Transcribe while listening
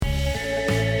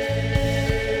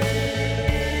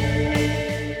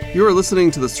You are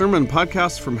listening to the Sermon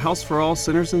Podcast from House for All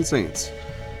Sinners and Saints.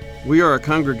 We are a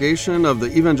congregation of the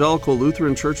Evangelical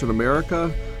Lutheran Church in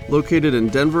America, located in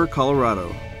Denver,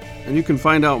 Colorado. And you can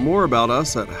find out more about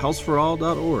us at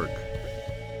houseforall.org.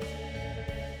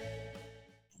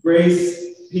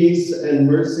 Grace, peace, and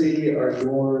mercy are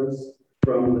yours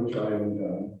from the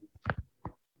triune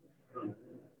God.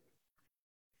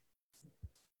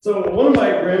 So one of my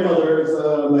grandmothers,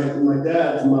 my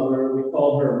dad's mother, we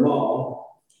called her Ma.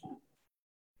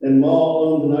 And Ma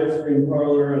owned an ice cream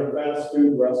parlor and a fast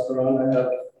food restaurant. I have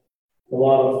a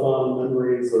lot of fond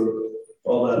memories of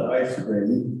all that ice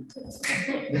cream.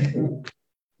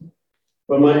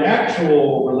 But my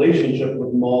actual relationship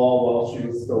with Ma while she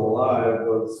was still alive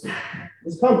was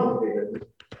complicated.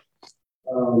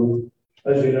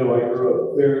 As you know, I grew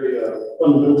up very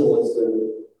fundamentalist,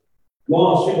 and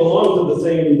Ma, she belonged to the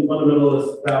same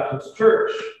fundamentalist Baptist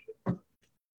church.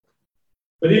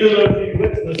 But even though she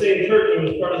went to the same church and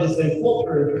was part of the same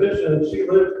culture and tradition, she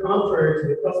lived contrary to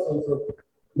the customs of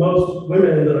most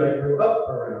women that I grew up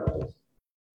around.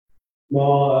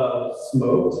 Ma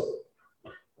smoked.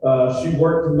 She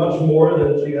worked much more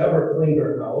than she ever cleaned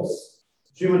her house.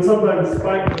 She would sometimes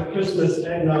spike the Christmas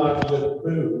eggnog with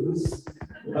booze.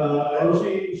 And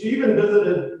she even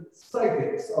visited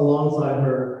psychics alongside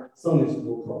her Sunday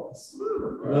school class.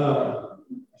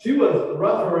 She was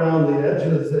rough around the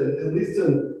edges, and at least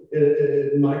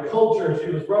in my culture,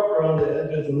 she was rough around the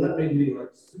edges, and that made me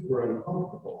super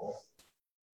uncomfortable.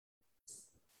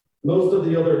 Most of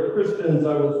the other Christians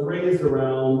I was raised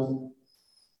around,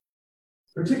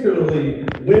 particularly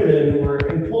women, were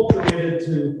enculturated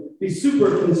to be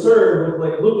super concerned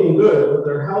with looking good, with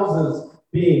their houses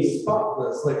being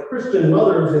spotless. Like Christian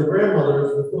mothers and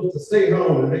grandmothers were supposed to stay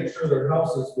home and make sure their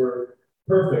houses were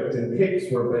perfect and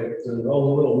cakes were baked and all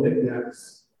the little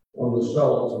knickknacks on the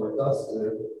shelves were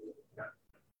dusted.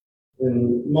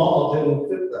 And Ma didn't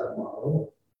fit that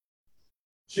model.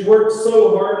 She worked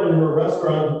so hard in her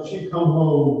restaurant that she'd come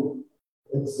home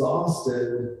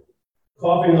exhausted,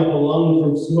 coughing up a lung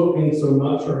from smoking so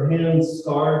much, her hands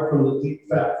scarred from the deep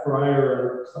fat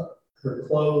fryer, and her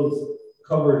clothes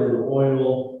covered in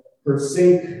oil. Her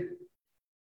sink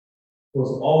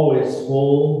was always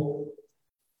full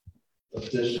of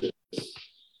dishes. In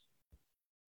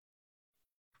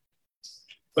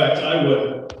fact, I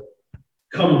would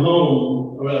come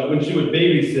home, when she would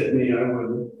babysit me,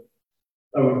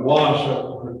 I would wash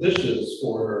her dishes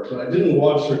for her, but I didn't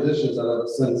wash her dishes out of a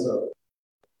sense of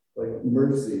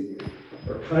mercy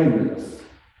or kindness.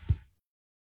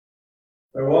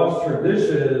 I washed her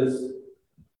dishes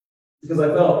because I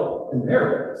felt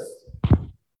embarrassed.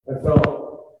 I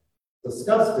felt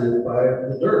disgusted by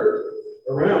the dirt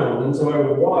around, and so I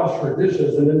would wash her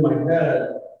dishes and in my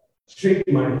head, shake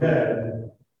my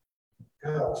head.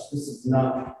 Gosh, this is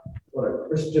not what a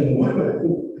Christian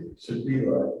woman should be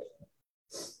like.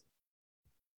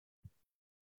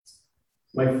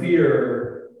 My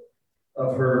fear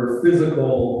of her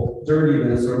physical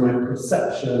dirtiness, or my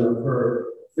perception of her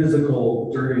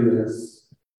physical dirtiness,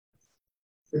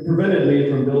 it prevented me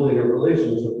from building a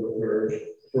relationship with her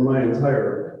for my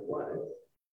entire life.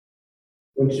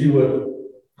 When she would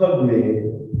hug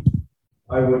me,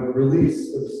 I would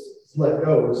let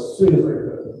go as soon as I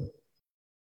could.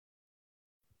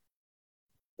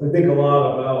 I think a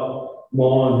lot about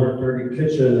Ma and her dirty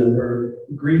kitchen and her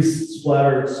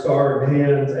grease-splattered, scarred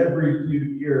hands every few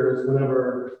years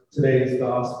whenever today's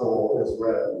gospel is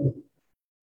read.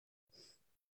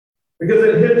 Because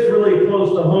it hits really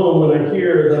close to home when I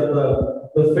hear that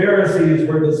the Pharisees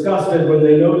were disgusted when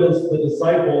they noticed the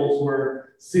disciples were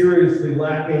seriously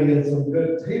lacking in some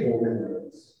good table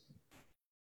manners.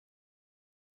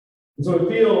 And so it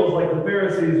feels like the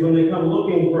Pharisees, when they come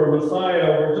looking for a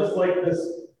Messiah, were just like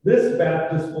this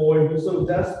Baptist boy who so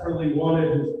desperately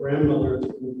wanted his grandmother to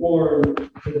conform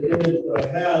to the image that I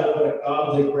had of what a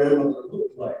godly grandmother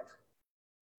looked like.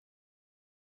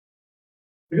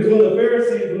 Because when the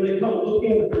Pharisees, when they come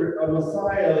looking for a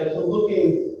Messiah, they come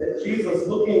looking at Jesus,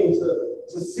 looking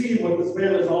to see what this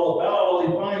man is all about, all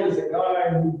they find is a guy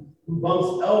who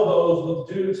bumps elbows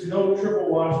with dudes who don't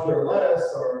triple wash their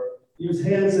lettuce or use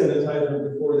hand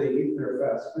sanitizer before they eat their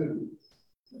fast food.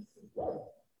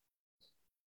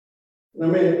 I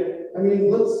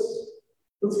mean,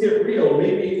 let's get real.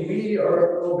 Maybe we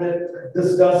are a little bit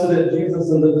disgusted at Jesus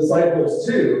and the disciples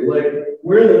too.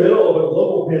 We're in the middle of a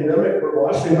global pandemic where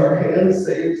washing our hands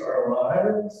saves our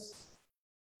lives.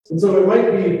 And so it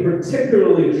might be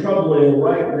particularly troubling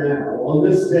right now, on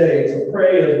this day, to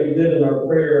pray as we did in our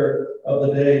prayer of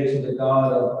the day to the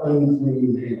God of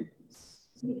unclean hands.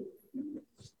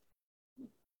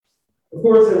 Of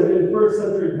course, in first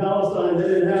century Palestine, they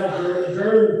didn't have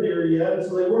germ theory yet,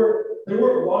 so they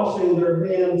weren't washing their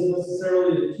hands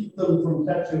necessarily to keep them from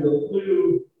catching the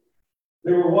flu.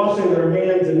 They were washing their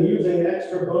hands and using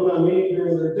extra bon ami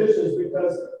during their dishes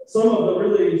because some of the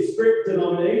really strict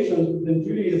denominations within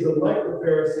Judaism, like the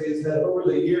Pharisees, had over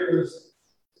the years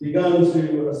begun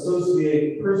to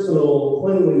associate personal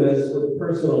cleanliness with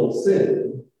personal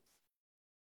sin.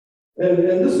 And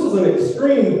this was an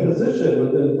extreme position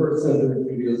within first century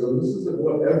Judaism. This isn't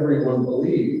what everyone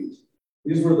believed.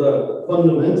 These were the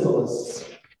fundamentalists.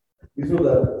 These were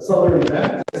the Southern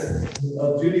Baptists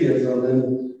of Judaism.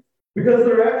 And because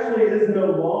there actually is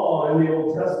no law in the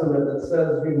Old Testament that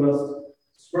says you must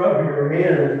scrub your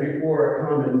hands before a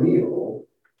common meal.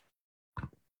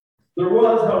 There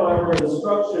was, however,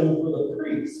 instruction for the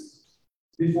priests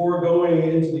before going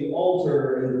into the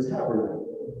altar in the tabernacle.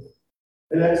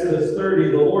 In Exodus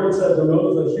 30, the Lord said to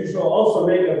Moses, "You shall also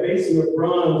make a basin of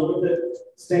bronze with its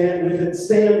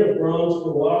stand of bronze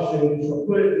for washing. You shall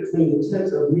put it between the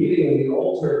tent of meeting and the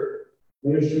altar,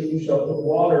 and you shall put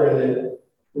water in it,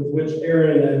 with which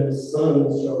Aaron and his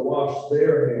sons shall wash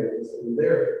their hands and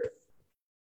their hair."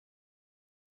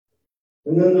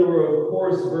 And then there were, of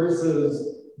course,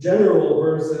 general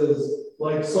verses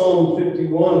like Psalm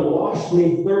 51, "Wash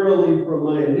me thoroughly from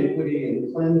my iniquity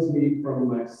and cleanse me from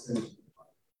my sin."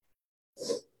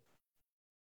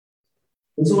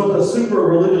 And so what the super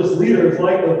religious leaders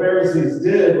like the Pharisees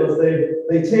did was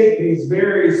they take these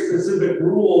very specific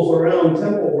rules around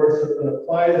temple worship and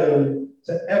apply them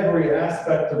to every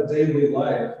aspect of daily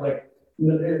life. Like,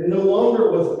 no longer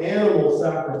was animal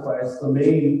sacrifice the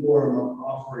main form of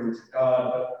offering to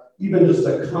God, but even just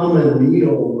a common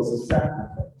meal was a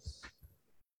sacrifice.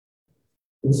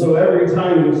 And so every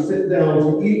time you sit down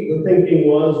to eat, the thinking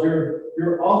was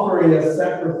you're offering a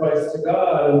sacrifice to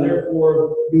God, and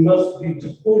therefore you must be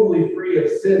totally free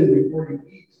of sin before you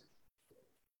eat.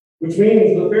 Which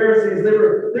means the Pharisees, they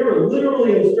were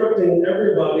literally instructing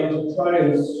everybody to try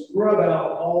and scrub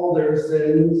out all their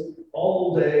sins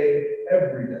all day,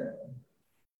 every day.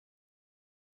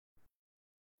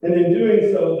 And in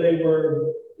doing so, they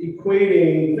were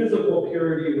equating physical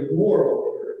purity with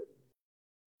moral purity.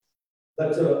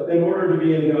 That in order to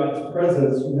be in God's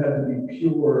presence, you had to be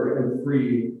pure and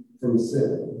free from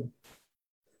sin.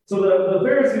 So the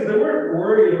Pharisees, they weren't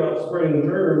worried about spreading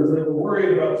germs. They were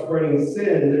worried about spreading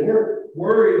sin. They weren't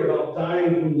worried about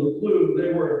dying from the flu.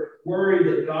 They were worried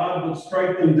that God would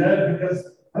strike them dead because,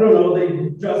 I don't know, they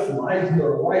just lied to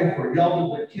their wife or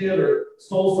yelled at their kid or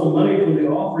stole some money from the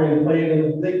offering plate, and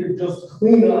if they could just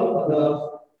clean up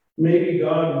enough, maybe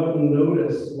God wouldn't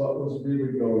notice what was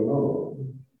really going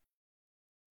on.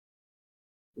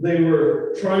 They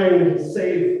were trying to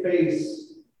save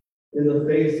face in the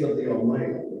face of the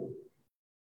Almighty.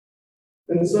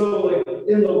 And so, like,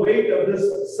 in the wake of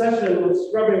this session with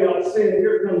scrubbing out sin,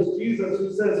 here comes Jesus,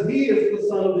 who says he is the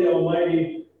Son of the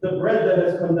Almighty, the bread that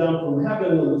has come down from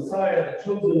heaven, the Messiah, the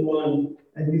chosen one,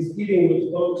 and he's eating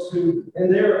with folks who, in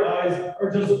their eyes,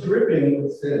 are just dripping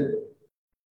with sin.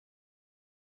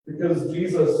 Because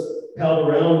Jesus held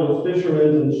around with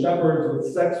fishermen and shepherds,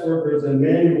 with sex workers and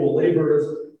manual laborers,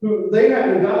 who they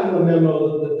hadn't gotten the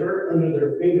memo that the dirt under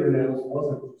their fingernails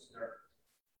wasn't just dirt.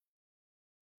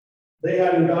 They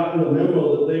hadn't gotten the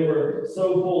memo that they were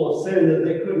so full of sin that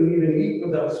they couldn't even eat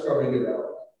without scrubbing it out.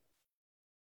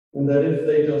 And that if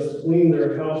they just cleaned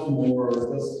their house more,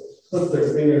 or just clipped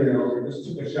their fingernails, or just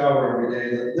took a shower every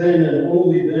day, that then and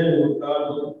only then would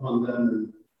God look upon them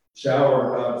and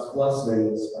shower God's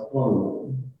blessings upon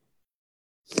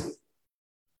them.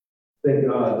 Thank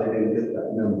God they didn't get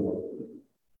that memo.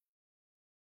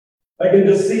 I can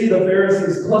just see the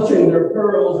Pharisees clutching their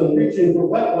pearls and reaching for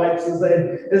wet wipes as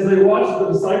they watch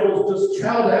the disciples just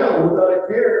chow down without a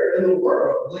care in the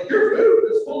world. Like, your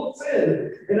food is full of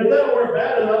sin. And if that weren't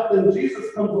bad enough, then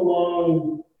Jesus comes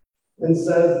along and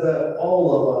says that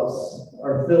all of us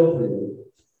are filthy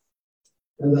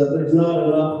and that there's not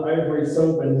enough ivory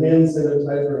soap and hand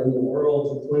sanitizer in the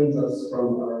world to cleanse us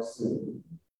from our sin.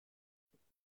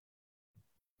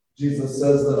 Jesus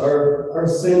says that our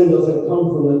sin doesn't come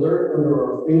from the dirt under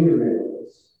our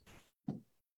fingernails,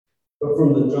 but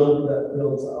from the junk that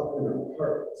builds up in our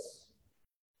hearts.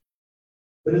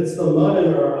 But it's the mud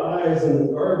in our eyes and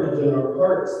the garbage in our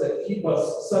hearts that keep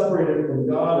us separated from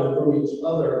God and from each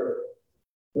other,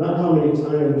 not how many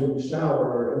times we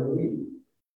shower and weep.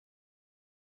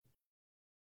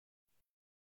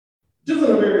 Which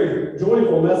isn't a very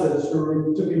joyful message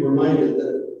to be reminded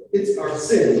that it's our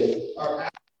sin, our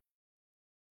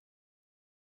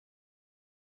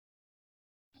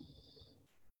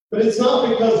But it's not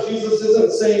because Jesus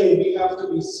isn't saying we have to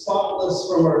be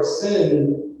spotless from our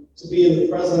sin to be in the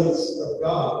presence of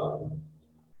God.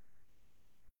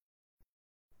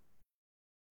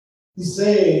 He's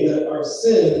saying that our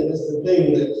sin is the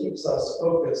thing that keeps us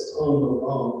focused on the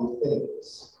wrong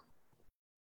things.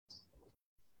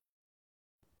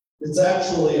 It's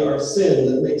actually our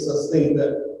sin that makes us think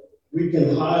that we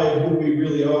can hide who we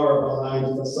really are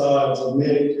behind facades of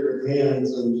manicured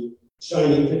hands and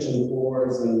shiny kitchen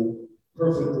floors and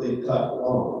perfectly cut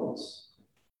lawns.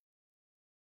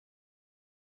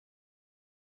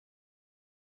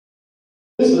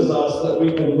 This is us that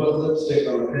we can put lipstick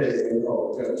on a pig and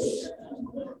call it good.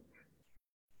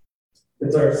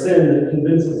 It's our sin that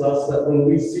convinces us that when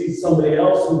we see somebody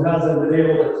else who hasn't been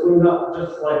able to clean up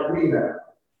just like we have,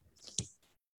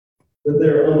 that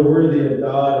they're unworthy of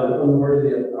God and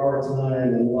unworthy of our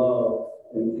time and love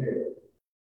and care.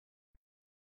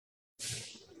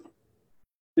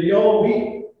 But y'all,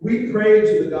 we pray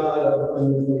to the God of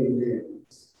unclean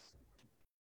hands.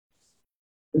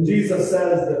 And Jesus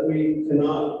says that we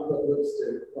cannot put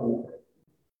lipstick on it.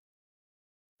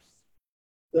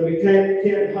 That we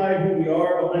can't hide who we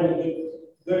are behind a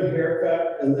good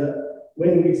haircut, and that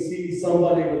when we see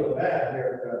somebody with a bad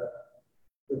haircut,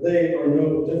 that they are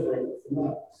no different from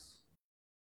us.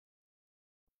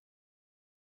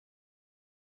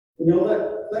 You know,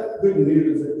 that good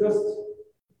news, it just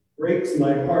breaks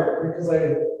my heart, because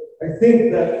I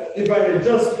think that if I had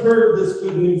just heard this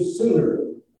good news sooner,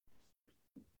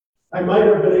 I might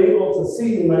have been able to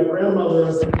see my grandmother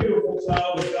as a beautiful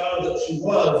child of God that she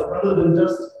was, rather than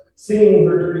just seeing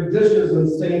her dirty dishes and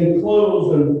stained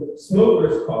clothes and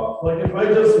smoker's cough. Like if I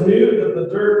just knew that the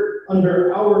dirt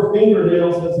under our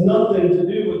fingernails has nothing to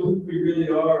do with who we really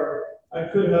are, I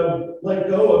could have let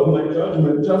go of my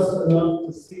judgment just enough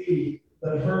to see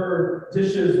that her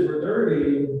dishes were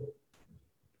dirty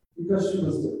because she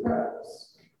was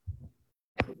depressed,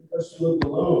 because she lived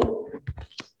alone,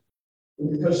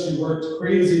 and because she worked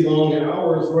crazy long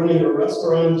hours running a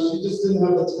restaurant. She just didn't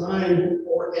have the time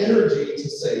or energy to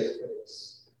save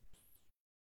face.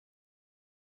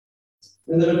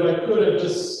 And that if I could have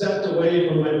just stepped away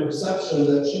from my perception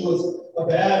that she was a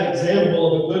bad example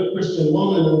of a good Christian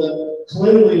woman and that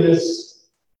cleanliness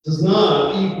does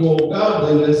not equal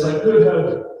godliness, I could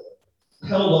have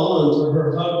held on to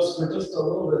her hugs for just a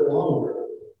little bit longer.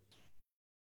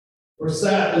 Or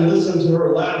sat and listened to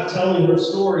her laugh telling her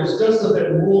stories just a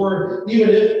bit more, even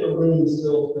if the room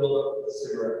still filled up with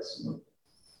cigarette smoke.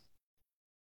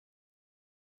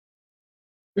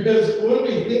 Because when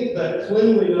we think that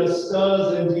cleanliness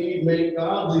does indeed make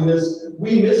godliness,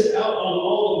 we miss out on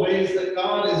all the ways that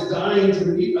God is dying to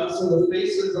meet us in the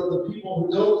faces of the people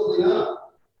who don't clean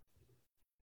up.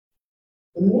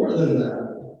 And more than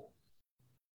that,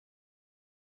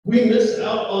 we miss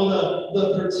out on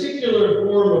the particular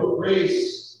form of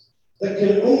grace that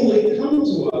can only come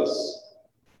to us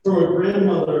from a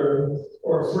grandmother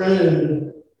or a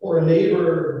friend or a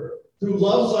neighbor who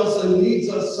loves us and needs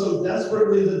us so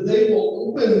desperately that they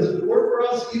will open the door for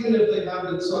us even if they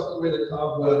haven't swept away the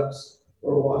cobwebs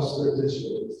or washed their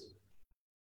dishes.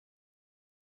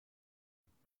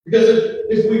 Because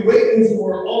if we wait until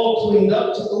we're all cleaned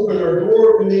up to open our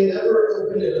door, we may never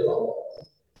open it at all.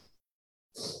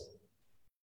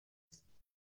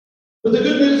 But the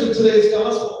good news of today's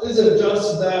gospel isn't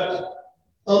just that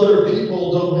other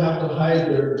people don't have to hide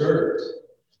their dirt,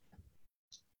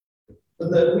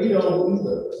 but that we don't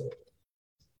either.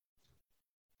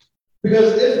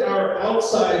 Because if our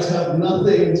outsides have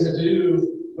nothing to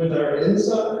do with our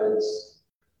insides,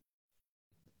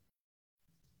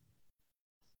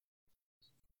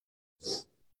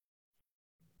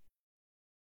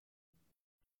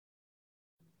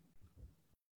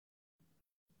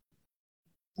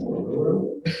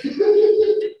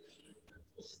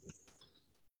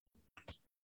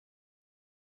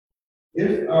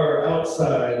 if our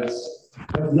outsides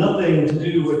have nothing to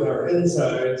do with our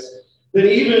insides, then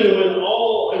even when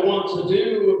all I want to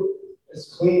do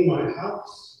is clean my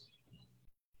house,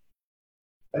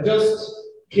 I just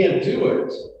can't do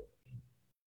it.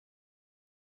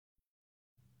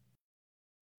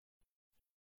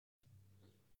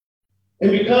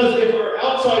 And because if our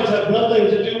outsides have nothing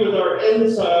to do with our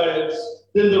insides,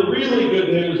 then the really good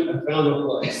news, I found a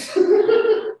place.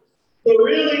 The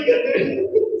really good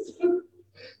news.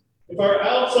 If our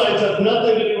outsides have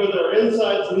nothing to do with our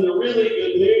insides, then the really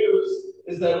good news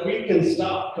is that we can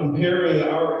stop comparing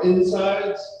our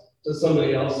insides to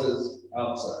somebody else's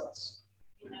outsides.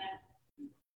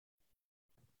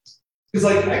 Because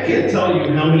I can't tell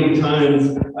you how many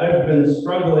times I've been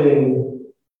struggling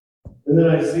And then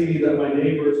I see that my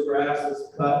neighbor's grass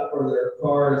is cut or their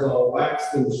car is all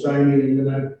waxed and shiny. And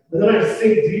then I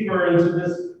sink deeper into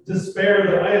this despair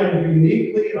that I am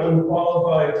uniquely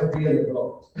unqualified to be an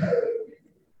adult.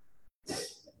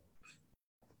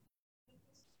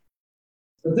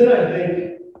 But then I think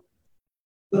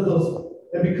that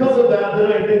because of that,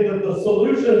 then I think that the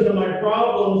solution to my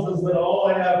problems is that all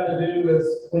I have to do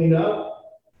is clean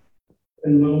up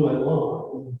and mow my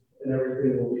lawn, and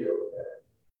everything will be okay.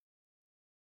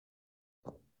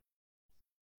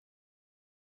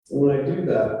 And when I do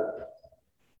that,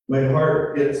 my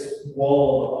heart gets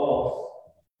walled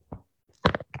off.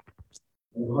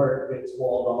 My heart gets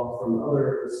walled off from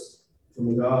others,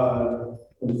 from God,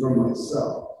 and from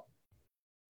myself.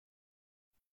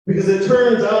 Because it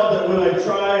turns out that when I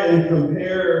try and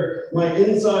compare my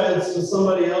insides to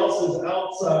somebody else's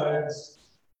outsides,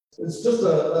 it's just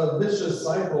a vicious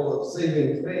cycle of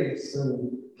saving face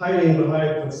and hiding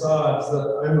behind facades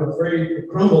that I'm afraid to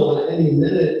crumble at any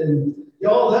minute. And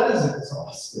y'all, that is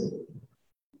exhausting.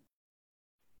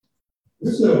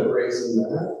 There's no grace in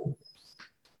that.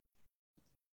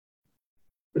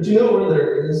 But you know where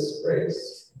there is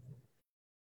grace?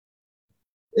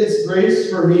 It's grace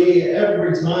for me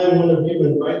every time one of you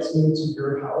invites me to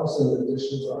your house and the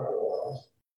dishes aren't washed,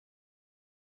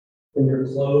 and your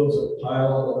clothes are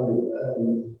piled on your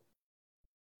bed.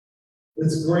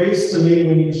 It's grace to me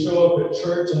when you show up at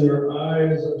church and your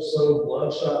eyes are so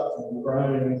bloodshot from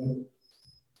crying.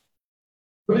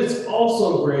 But it's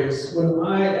also grace when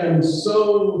I am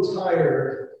so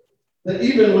tired that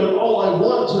even when all I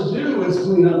want to do is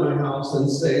clean up my house and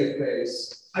save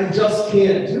face, I just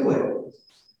can't do it.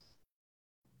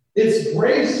 It's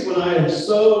grace when I am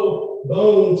so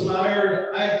bone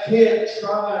tired, I can't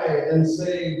try and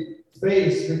save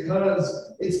face,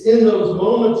 because it's in those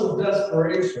moments of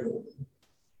desperation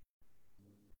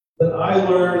that I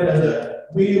learn and that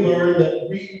we learn that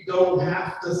we don't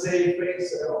have to save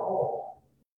face at all.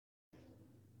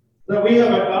 That we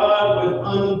have a God with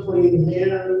unclean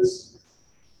hands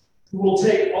who will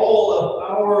take all of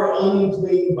our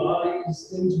unclean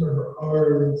bodies into her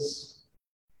arms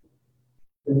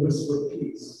and whisper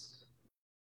peace.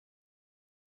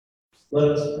 Let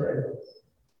us pray.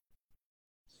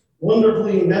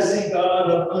 Wonderfully messy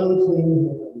God of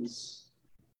unclean hands,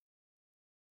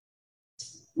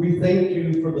 we thank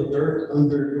you for the dirt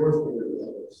under your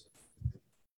fingernails,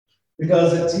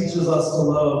 because it teaches us to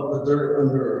love the dirt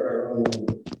under our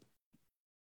own.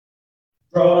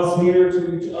 Draw us near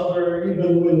to each other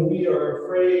even when we are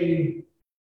afraid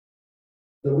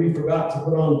that we forgot to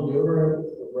put on deodorant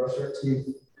or brush our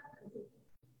teeth.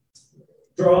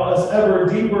 Draw us ever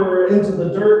deeper into the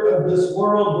dirt of this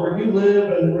world where you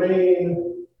live and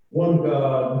reign, one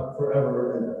God,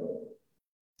 forever and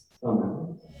ever. Amen.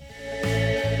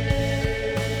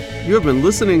 You have been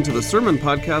listening to the Sermon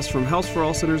Podcast from House for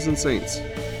All Sinners and Saints.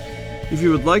 If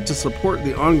you would like to support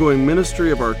the ongoing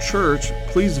ministry of our church,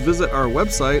 please visit our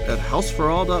website at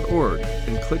houseforall.org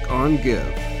and click on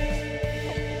Give.